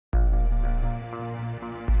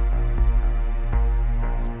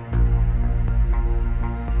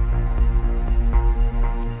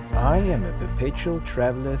I am a perpetual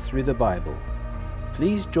traveler through the Bible.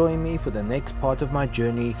 Please join me for the next part of my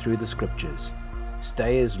journey through the scriptures.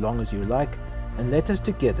 Stay as long as you like, and let us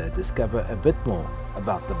together discover a bit more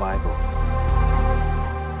about the Bible.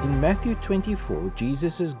 In Matthew 24,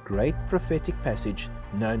 Jesus' great prophetic passage,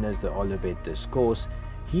 known as the Olivet Discourse,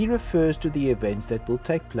 he refers to the events that will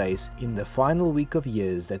take place in the final week of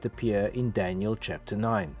years that appear in Daniel chapter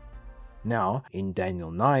 9. Now, in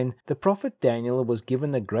Daniel 9, the prophet Daniel was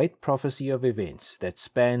given a great prophecy of events that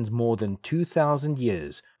spans more than 2,000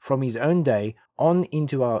 years from his own day on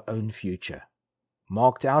into our own future.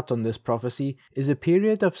 Marked out on this prophecy is a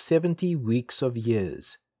period of 70 weeks of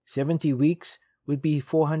years. 70 weeks would be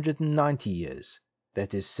 490 years.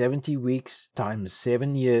 That is 70 weeks times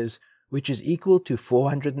 7 years, which is equal to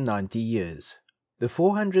 490 years. The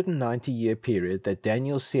 490-year period that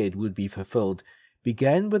Daniel said would be fulfilled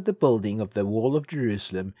began with the building of the wall of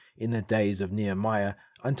Jerusalem in the days of Nehemiah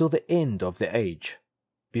until the end of the age.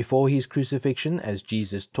 Before his crucifixion, as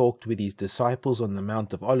Jesus talked with his disciples on the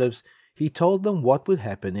Mount of Olives, he told them what would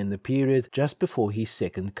happen in the period just before his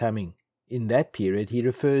second coming. In that period he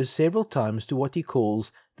refers several times to what he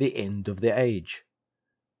calls the end of the age.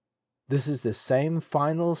 This is the same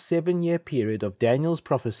final 7-year period of Daniel's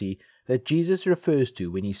prophecy that Jesus refers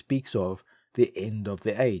to when he speaks of the end of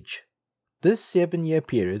the age. This 7-year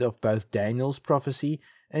period of both Daniel's prophecy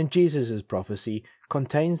and Jesus' prophecy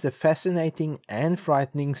contains the fascinating and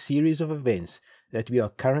frightening series of events that we are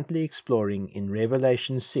currently exploring in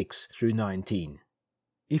Revelation 6 through 19.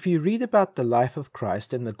 If you read about the life of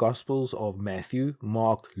Christ in the Gospels of Matthew,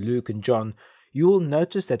 Mark, Luke, and John, you will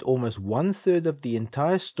notice that almost 1/3 of the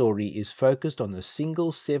entire story is focused on a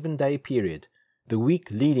single 7-day period, the week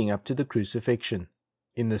leading up to the crucifixion.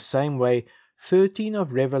 In the same way, 13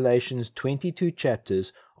 of Revelation's 22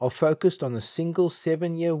 chapters are focused on a single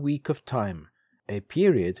 7-year week of time, a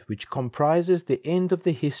period which comprises the end of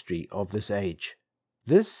the history of this age.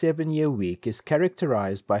 This 7-year week is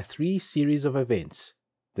characterized by 3 series of events: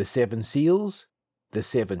 the 7 seals, the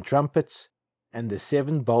 7 trumpets, and the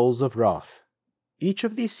 7 bowls of wrath. Each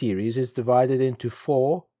of these series is divided into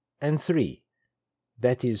 4 and 3.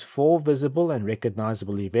 That is 4 visible and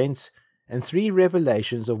recognizable events, and 3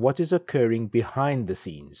 revelations of what is occurring behind the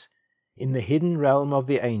scenes, in the hidden realm of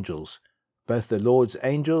the angels, both the Lord's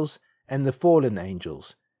angels and the fallen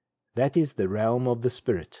angels. That is the realm of the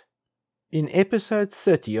Spirit. In episode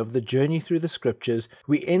 30 of the Journey Through the Scriptures,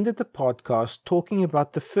 we ended the podcast talking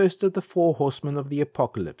about the first of the 4 horsemen of the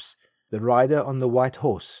apocalypse, the rider on the white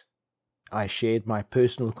horse. I shared my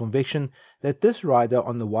personal conviction that this rider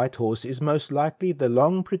on the white horse is most likely the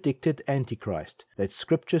long-predicted Antichrist that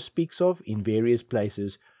Scripture speaks of in various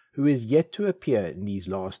places, who is yet to appear in these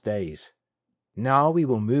last days. Now we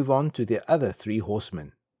will move on to the other 3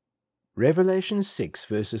 horsemen. Revelation 6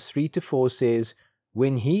 verses 3-4 says,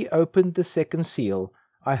 "When he opened the second seal,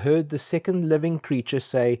 I heard the second living creature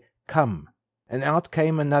say, 'Come!' And out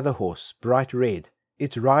came another horse, bright red.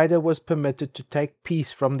 Its rider was permitted to take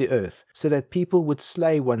peace from the earth, so that people would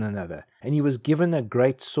slay one another, and he was given a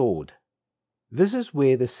great sword." This is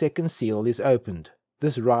where the second seal is opened.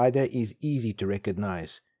 This rider is easy to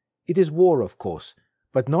recognize. It is war, of course,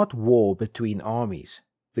 but not war between armies.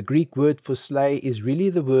 The Greek word for slay is really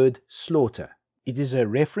the word slaughter. It is a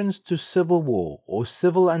reference to civil war or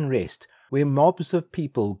civil unrest, where mobs of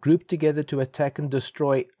people group together to attack and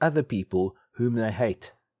destroy other people whom they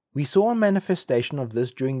hate. We saw a manifestation of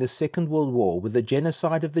this during the Second World War with the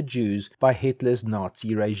genocide of the Jews by Hitler's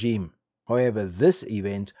Nazi regime. However, this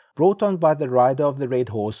event, brought on by the rider of the red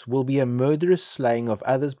horse, will be a murderous slaying of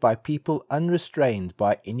others by people unrestrained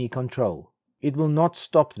by any control. It will not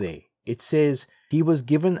stop there. It says, "He was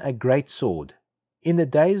given a great sword." In the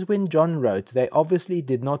days when John wrote, they obviously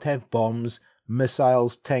did not have bombs,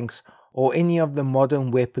 missiles, tanks, or any of the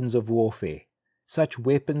modern weapons of warfare. Such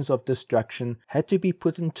weapons of destruction had to be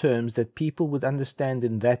put in terms that people would understand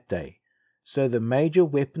in that day. So the major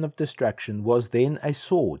weapon of destruction was then a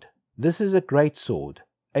sword. This is a great sword,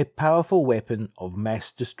 a powerful weapon of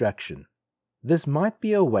mass destruction. This might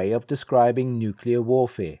be a way of describing nuclear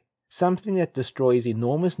warfare, something that destroys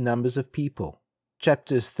enormous numbers of people.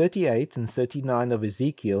 Chapters 38 and 39 of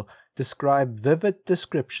Ezekiel describe vivid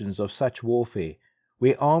descriptions of such warfare,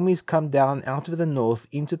 where armies come down out of the north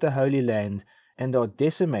into the Holy Land and are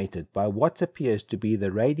decimated by what appears to be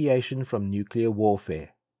the radiation from nuclear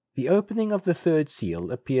warfare. The opening of the 3rd seal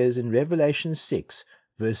appears in Revelation 6,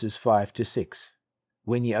 verses 5-6.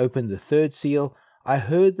 "When he opened the 3rd seal, I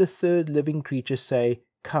heard the 3rd living creature say,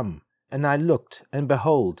 'Come!' And I looked, and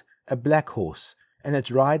behold, a black horse, and its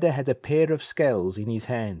rider had a pair of scales in his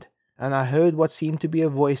hand. And I heard what seemed to be a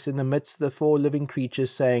voice in the midst of the 4 living creatures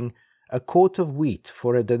saying, A quart of wheat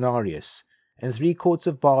for a denarius, and 3 quarts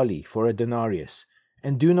of barley for a denarius,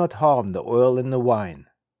 and do not harm the oil and the wine.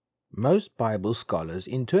 Most Bible scholars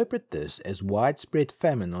interpret this as widespread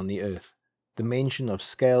famine on the earth. The mention of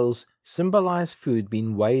scales symbolize food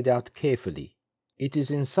being weighed out carefully. It is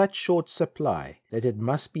in such short supply that it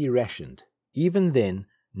must be rationed. Even then,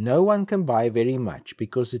 no one can buy very much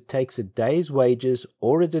because it takes a day's wages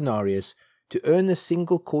or a denarius to earn a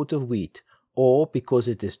single quart of wheat, or, because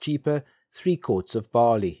it is cheaper, 3 quarts of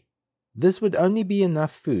barley. This would only be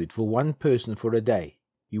enough food for one person for a day.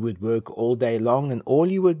 You would work all day long, and all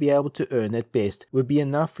you would be able to earn at best would be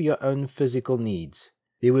enough for your own physical needs.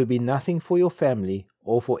 There would be nothing for your family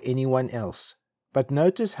or for anyone else. But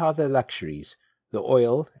notice how the luxuries, the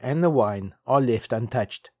oil and the wine, are left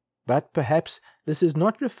untouched. But perhaps this is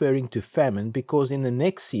not referring to famine, because in the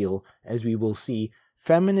next seal, as we will see,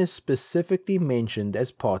 famine is specifically mentioned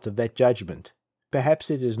as part of that judgment. Perhaps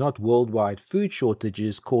it is not worldwide food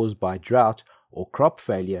shortages caused by drought or crop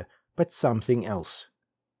failure, but something else.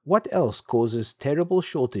 What else causes terrible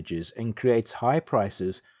shortages and creates high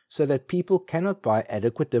prices so that people cannot buy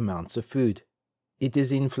adequate amounts of food? It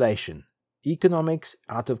is inflation. Economics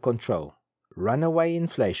out of control. Runaway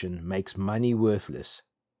inflation makes money worthless.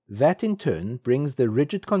 That in turn brings the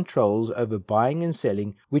rigid controls over buying and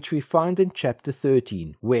selling which we find in chapter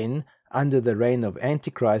 13, when, under the reign of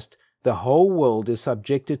Antichrist, the whole world is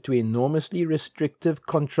subjected to enormously restrictive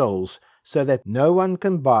controls so that no one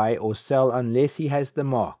can buy or sell unless he has the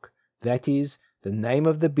mark, that is, the name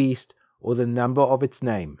of the beast or the number of its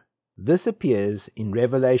name. This appears in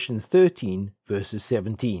Revelation 13 verses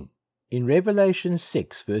 17. In Revelation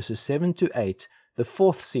 6 verses 7 to 8, the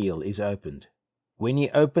 4th seal is opened. When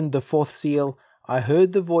he opened the 4th seal, I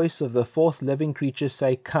heard the voice of the 4th living creature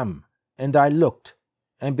say, Come. And I looked,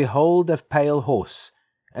 and behold a pale horse,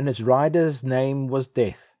 and its rider's name was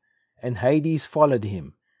Death, and Hades followed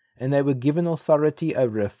him, and they were given authority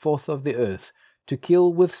over 1/4 of the earth, to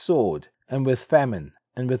kill with sword, and with famine,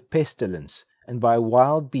 and with pestilence, and by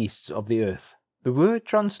wild beasts of the earth. The word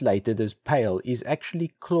translated as pale is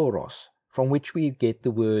actually chloros, from which we get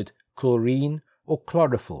the word chlorine or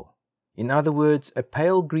chlorophyll. In other words, a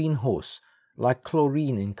pale green horse, like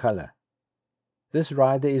chlorine in color. This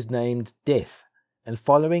rider is named Death, and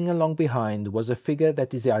following along behind was a figure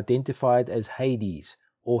that is identified as Hades,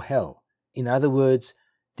 or Hell. In other words,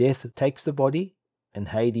 Death takes the body, and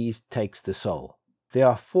Hades takes the soul. There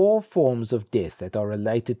are 4 forms of death that are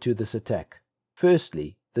related to this attack.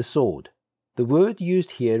 Firstly, the sword. The word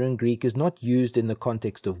used here in Greek is not used in the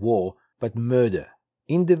context of war, but murder,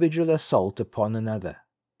 individual assault upon another.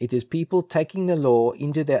 It is people taking the law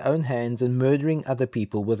into their own hands and murdering other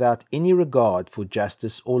people without any regard for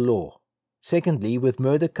justice or law. Secondly, with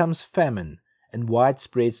murder comes famine and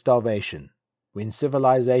widespread starvation. When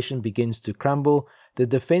civilization begins to crumble, the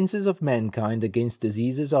defenses of mankind against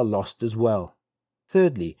diseases are lost as well.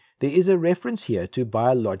 Thirdly, there is a reference here to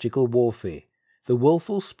biological warfare, the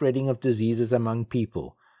willful spreading of diseases among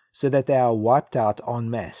people, so that they are wiped out en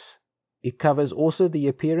masse. It covers also the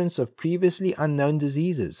appearance of previously unknown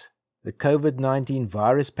diseases. The COVID-19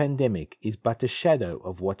 virus pandemic is but a shadow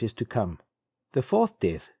of what is to come. The 4th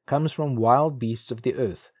death comes from wild beasts of the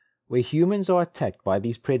earth, where humans are attacked by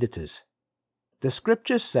these predators. The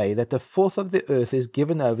scriptures say that 1/4 of the earth is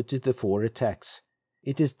given over to the 4 attacks.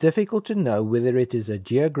 It is difficult to know whether it is a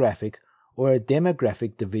geographic or a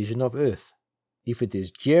demographic division of earth. If it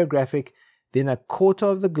is geographic, then 1/4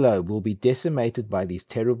 of the globe will be decimated by these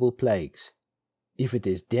terrible plagues. If it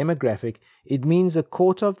is demographic, it means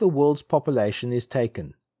 1/4 of the world's population is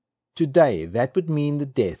taken. Today, that would mean the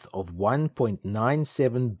death of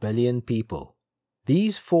 1.97 billion people.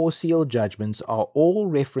 These 4 seal judgments are all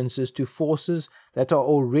references to forces that are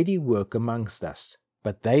already at work amongst us,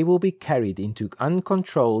 but they will be carried into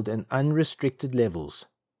uncontrolled and unrestricted levels.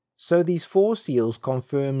 So these 4 seals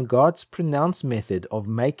confirm God's pronounced method of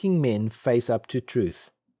making men face up to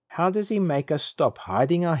truth. How does He make us stop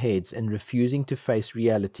hiding our heads and refusing to face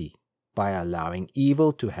reality? By allowing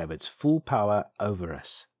evil to have its full power over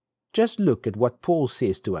us. Just look at what Paul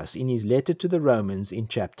says to us in his letter to the Romans in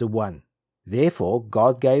chapter 1. Therefore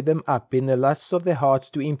God gave them up in the lusts of their hearts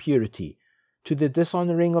to impurity, to the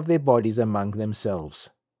dishonoring of their bodies among themselves.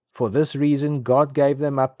 For this reason God gave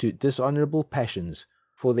them up to dishonorable passions,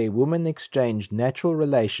 for their women exchanged natural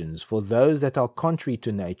relations for those that are contrary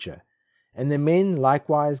to nature. And the men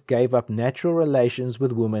likewise gave up natural relations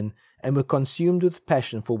with women, and were consumed with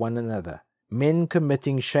passion for one another, men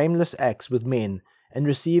committing shameless acts with men, and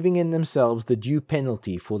receiving in themselves the due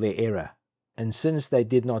penalty for their error. And since they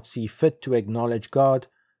did not see fit to acknowledge God,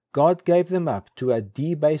 God gave them up to a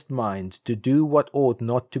debased mind to do what ought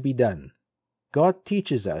not to be done. God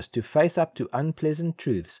teaches us to face up to unpleasant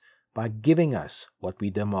truths by giving us what we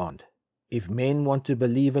demand. If men want to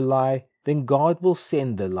believe a lie, then God will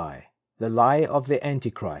send the lie of the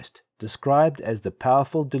Antichrist, described as the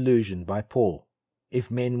powerful delusion by Paul. If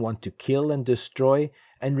men want to kill and destroy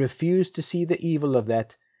and refuse to see the evil of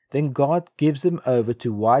that, then God gives them over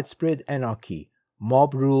to widespread anarchy,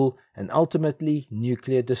 mob rule, and ultimately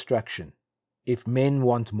nuclear destruction. If men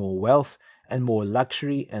want more wealth and more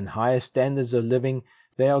luxury and higher standards of living,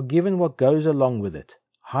 they are given what goes along with it,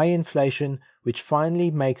 high inflation, which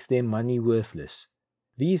finally makes their money worthless.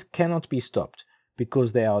 These cannot be stopped,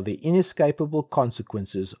 because they are the inescapable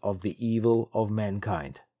consequences of the evil of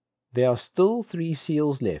mankind. There are still 3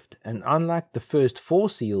 seals left, and unlike the first 4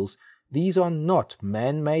 seals, these are not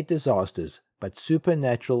man-made disasters, but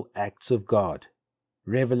supernatural acts of God.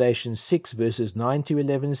 Revelation 6 verses 9 to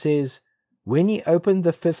 11 says, "When he opened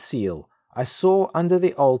the 5th seal, I saw under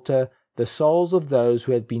the altar the souls of those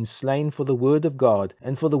who had been slain for the word of God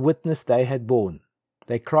and for the witness they had borne.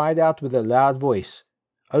 They cried out with a loud voice,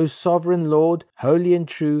 'O sovereign Lord, holy and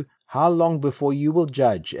true, how long before you will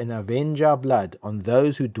judge and avenge our blood on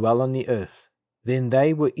those who dwell on the earth?' Then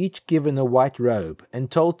they were each given a white robe and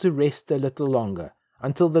told to rest a little longer,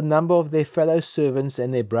 until the number of their fellow servants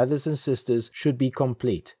and their brothers and sisters should be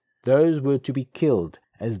complete. Those were to be killed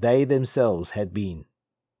as they themselves had been."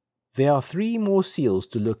 There are 3 more seals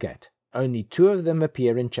to look at. Only 2 of them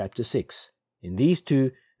appear in chapter 6. In these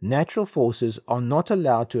 2, natural forces are not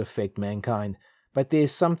allowed to affect mankind, but there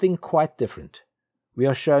is something quite different. We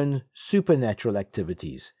are shown supernatural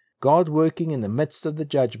activities, God working in the midst of the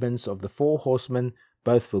judgments of the 4 horsemen,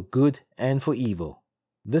 both for good and for evil.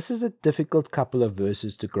 This is a difficult couple of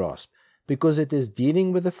verses to grasp, because it is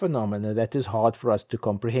dealing with a phenomena that is hard for us to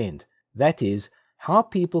comprehend. That is, how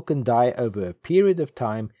people can die over a period of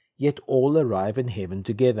time, yet all arrive in heaven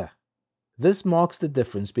together. This marks the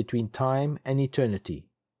difference between time and eternity.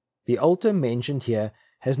 The altar mentioned here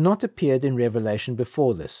has not appeared in Revelation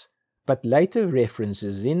before this, but later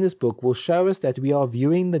references in this book will show us that we are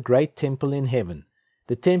viewing the great temple in heaven,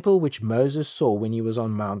 the temple which Moses saw when he was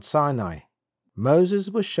on Mount Sinai. Moses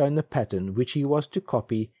was shown a pattern which he was to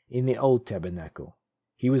copy in the old tabernacle.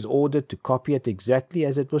 He was ordered to copy it exactly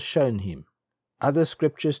as it was shown him. Other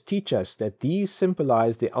scriptures teach us that these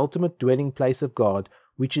symbolize the ultimate dwelling place of God,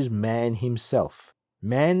 which is man himself.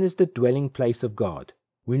 Man is the dwelling place of God.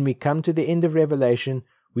 When we come to the end of Revelation,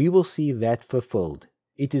 we will see that fulfilled.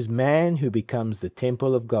 It is man who becomes the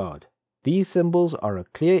temple of God. These symbols are a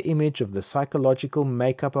clear image of the psychological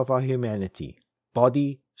makeup of our humanity,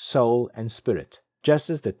 body, soul, and spirit, just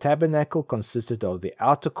as the tabernacle consisted of the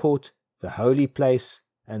outer court, the holy place,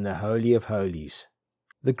 and the Holy of Holies.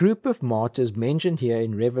 The group of martyrs mentioned here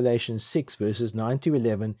in Revelation 6 verses 9 to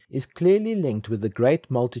 11 is clearly linked with the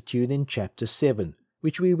great multitude in chapter 7,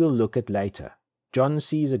 which we will look at later. John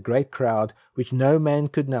sees a great crowd which no man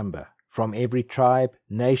could number, from every tribe,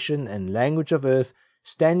 nation, and language of earth,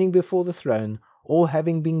 standing before the throne, all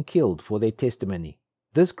having been killed for their testimony.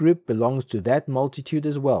 This group belongs to that multitude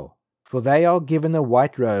as well, for they are given a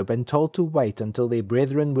white robe and told to wait until their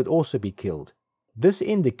brethren would also be killed. This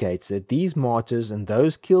indicates that these martyrs and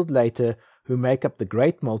those killed later, who make up the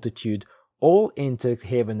great multitude, all enter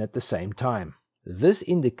heaven at the same time. This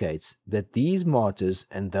indicates that these martyrs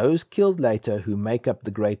and those killed later, who make up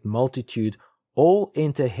the great multitude, all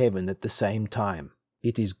enter heaven at the same time.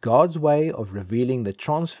 It is God's way of revealing the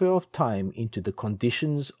transfer of time into the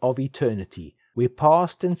conditions of eternity, where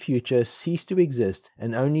past and future cease to exist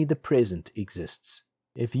and only the present exists.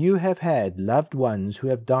 If you have had loved ones who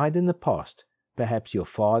have died in the past, perhaps your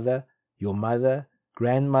father, your mother,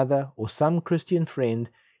 grandmother, or some Christian friend,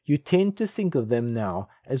 you tend to think of them now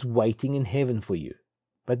as waiting in heaven for you.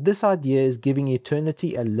 But this idea is giving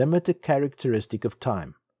eternity a limited characteristic of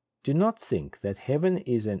time. Do not think that heaven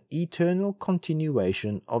is an eternal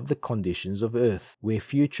continuation of the conditions of earth, where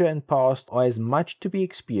future and past are as much to be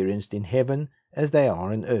experienced in heaven as they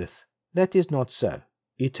are on earth. That is not so.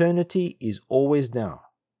 Eternity is always now.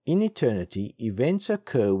 In eternity, events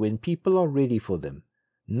occur when people are ready for them,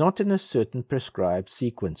 not in a certain prescribed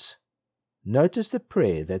sequence. Notice the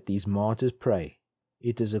prayer that these martyrs pray.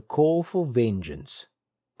 It is a call for vengeance.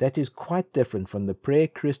 That is quite different from the prayer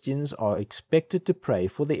Christians are expected to pray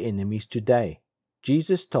for their enemies today.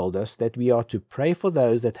 Jesus told us that we are to pray for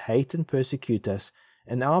those that hate and persecute us,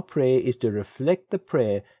 and our prayer is to reflect the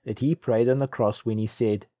prayer that he prayed on the cross when he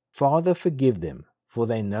said, "Father, forgive them, for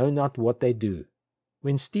they know not what they do."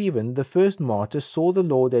 When Stephen, the first martyr, saw the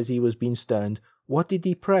Lord as he was being stoned, what did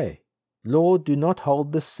he pray? "Lord, do not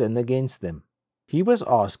hold this sin against them." He was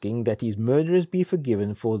asking that his murderers be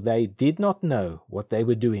forgiven, for they did not know what they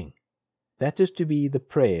were doing. That is to be the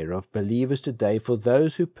prayer of believers today for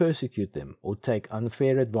those who persecute them or take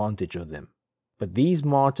unfair advantage of them. But these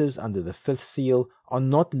martyrs under the fifth seal are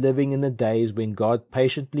not living in the days when God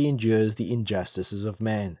patiently endures the injustices of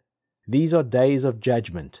man. These are days of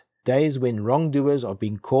judgment, days when wrongdoers are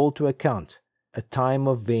being called to account, a time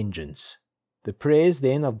of vengeance. The prayers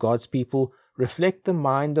then of God's people reflect the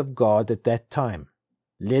mind of God at that time.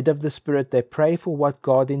 Led of the Spirit, they pray for what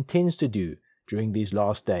God intends to do during these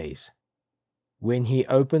last days. When he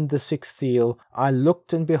opened the sixth seal, I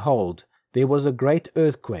looked, and behold, there was a great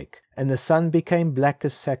earthquake, and the sun became black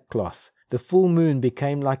as sackcloth, the full moon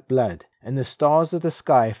became like blood, and the stars of the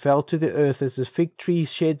sky fell to the earth as a fig tree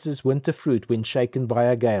sheds its winter fruit when shaken by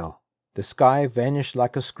a gale. The sky vanished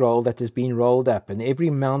like a scroll that has been rolled up, and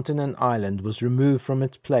every mountain and island was removed from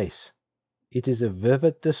its place. It is a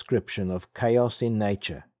vivid description of chaos in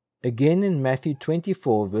nature. Again in Matthew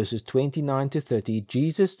 24 verses 29 to 30,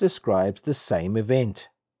 Jesus describes the same event.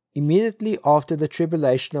 Immediately after the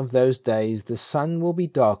tribulation of those days, the sun will be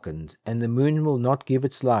darkened, and the moon will not give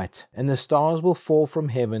its light, and the stars will fall from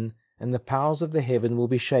heaven, and the powers of the heaven will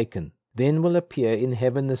be shaken. Then will appear in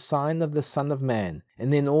heaven the sign of the Son of Man,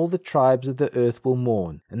 and then all the tribes of the earth will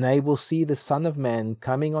mourn, and they will see the Son of Man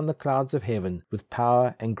coming on the clouds of heaven with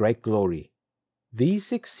power and great glory. These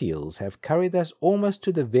 6 seals have carried us almost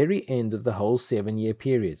to the very end of the whole 7-year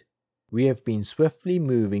period. We have been swiftly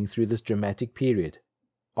moving through this dramatic period.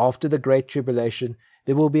 After the Great Tribulation,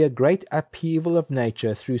 there will be a great upheaval of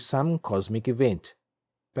nature through some cosmic event.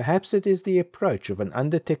 Perhaps it is the approach of an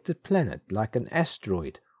undetected planet like an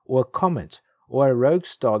asteroid, or a comet, or a rogue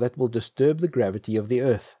star that will disturb the gravity of the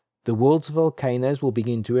earth. The world's volcanoes will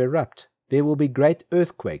begin to erupt. There will be great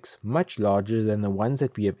earthquakes, much larger than the ones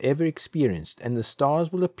that we have ever experienced, and the stars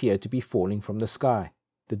will appear to be falling from the sky.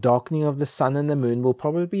 The darkening of the sun and the moon will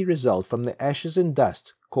probably result from the ashes and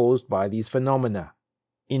dust caused by these phenomena.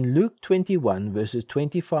 In Luke 21 verses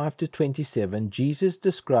 25 to 27, Jesus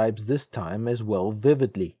describes this time as well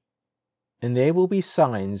vividly. And there will be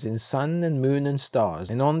signs in sun and moon and stars,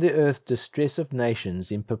 and on the earth distress of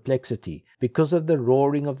nations in perplexity, because of the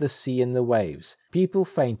roaring of the sea and the waves, people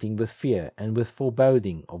fainting with fear and with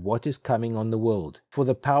foreboding of what is coming on the world. For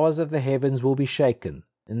the powers of the heavens will be shaken,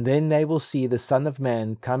 and then they will see the Son of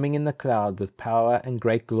Man coming in the cloud with power and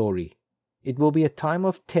great glory. It will be a time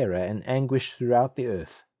of terror and anguish throughout the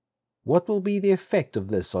earth. What will be the effect of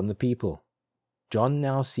this on the people? John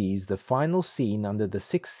now sees the final scene under the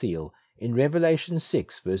 6th seal in Revelation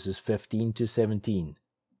 6 verses 15 to 17.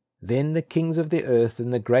 Then the kings of the earth,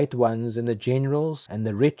 and the great ones, and the generals, and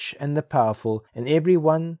the rich, and the powerful, and every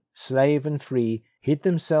one, slave and free, hid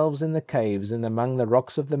themselves in the caves and among the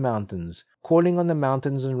rocks of the mountains, calling on the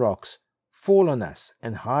mountains and rocks, Fall on us,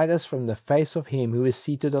 and hide us from the face of him who is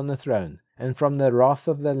seated on the throne, and from the wrath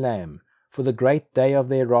of the Lamb, for the great day of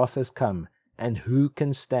their wrath has come, and who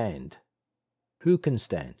can stand? Who can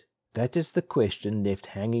stand? That is the question left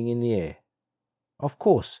hanging in the air. Of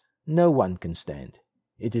course, no one can stand.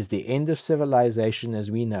 It is the end of civilization as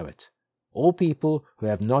we know it. All people who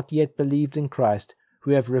have not yet believed in Christ,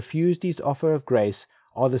 who have refused his offer of grace,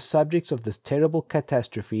 are the subjects of this terrible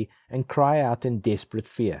catastrophe and cry out in desperate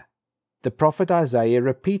fear. The prophet Isaiah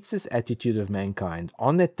repeats this attitude of mankind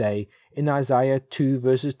on that day in Isaiah 2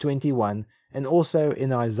 verses 21 and also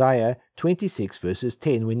in Isaiah 26 verses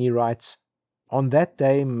 10 when he writes, On that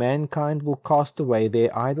day mankind will cast away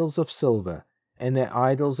their idols of silver and their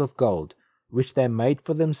idols of gold, which they made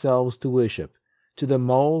for themselves to worship, to the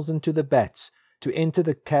moles and to the bats, to enter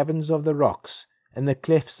the caverns of the rocks and the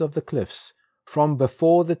clefts of the cliffs, from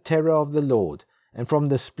before the terror of the Lord, and from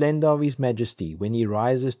the splendor of his majesty, when he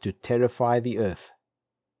rises to terrify the earth.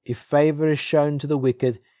 If favor is shown to the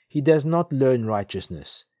wicked, he does not learn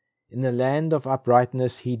righteousness. In the land of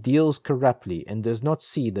uprightness he deals corruptly, and does not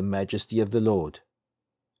see the majesty of the Lord.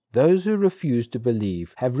 Those who refuse to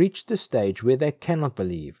believe have reached the stage where they cannot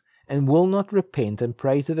believe, and will not repent and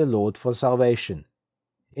pray to the Lord for salvation.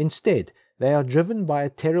 Instead, they are driven by a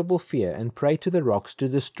terrible fear and pray to the rocks to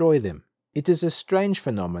destroy them. It is a strange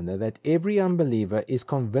phenomenon that every unbeliever is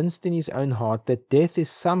convinced in his own heart that death is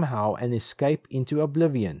somehow an escape into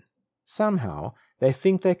oblivion. Somehow, they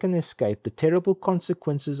think they can escape the terrible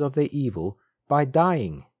consequences of their evil by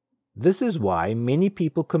dying. This is why many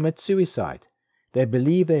people commit suicide. They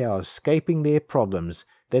believe they are escaping their problems,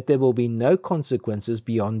 that there will be no consequences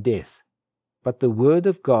beyond death. But the Word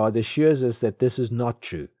of God assures us that this is not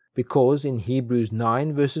true, because in Hebrews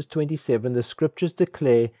 9 verses 27 the Scriptures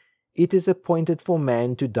declare, It is appointed for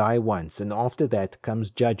man to die once, and after that comes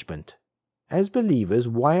judgment. As believers,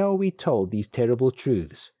 why are we told these terrible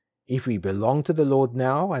truths? If we belong to the Lord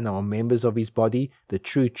now and are members of His body, the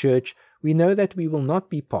true church, we know that we will not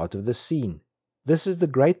be part of this scene. This is the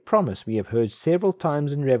great promise we have heard several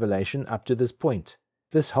times in Revelation up to this point.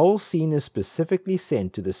 This whole scene is specifically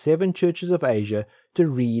sent to the 7 churches of Asia to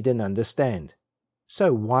read and understand.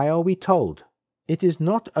 So why are we told? It is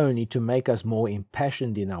not only to make us more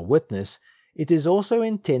impassioned in our witness, it is also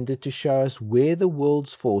intended to show us where the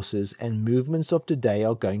world's forces and movements of today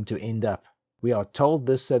are going to end up. We are told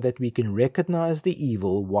this so that we can recognize the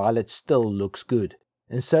evil while it still looks good,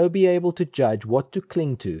 and so be able to judge what to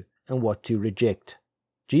cling to and what to reject.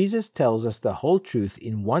 Jesus tells us the whole truth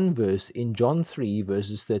in one verse in John 3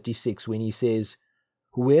 verses 36 when He says,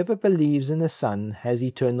 "Whoever believes in the Son has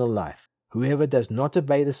eternal life. Whoever does not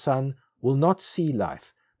obey the Son will not see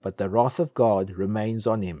life, but the wrath of God remains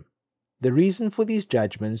on him." The reason for these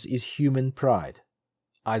judgments is human pride.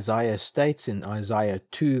 Isaiah states in Isaiah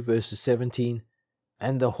 2 verses 17,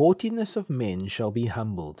 "And the haughtiness of men shall be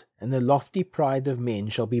humbled, and the lofty pride of men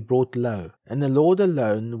shall be brought low, and the Lord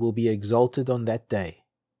alone will be exalted on that day."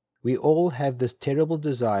 We all have this terrible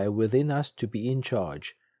desire within us to be in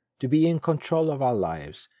charge, to be in control of our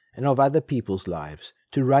lives and of other people's lives,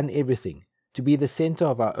 to run everything, to be the center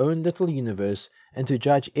of our own little universe, and to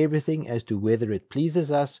judge everything as to whether it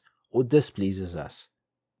pleases us or displeases us.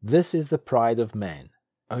 This is the pride of man.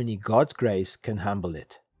 Only God's grace can humble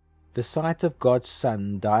it. The sight of God's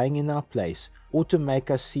Son dying in our place ought to make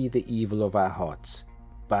us see the evil of our hearts.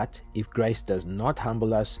 But if grace does not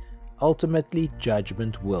humble us, ultimately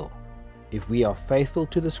judgment will. If we are faithful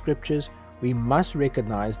to the Scriptures, we must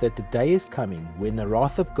recognize that the day is coming when the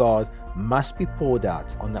wrath of God must be poured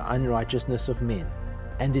out on the unrighteousness of men,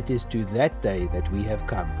 and it is to that day that we have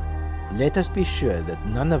come. Let us be sure that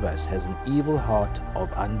none of us has an evil heart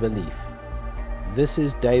of unbelief. This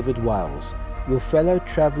is David Wiles, your fellow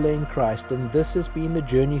traveler in Christ, and this has been the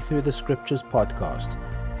Journey Through the Scriptures podcast,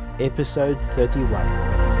 episode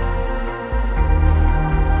 31.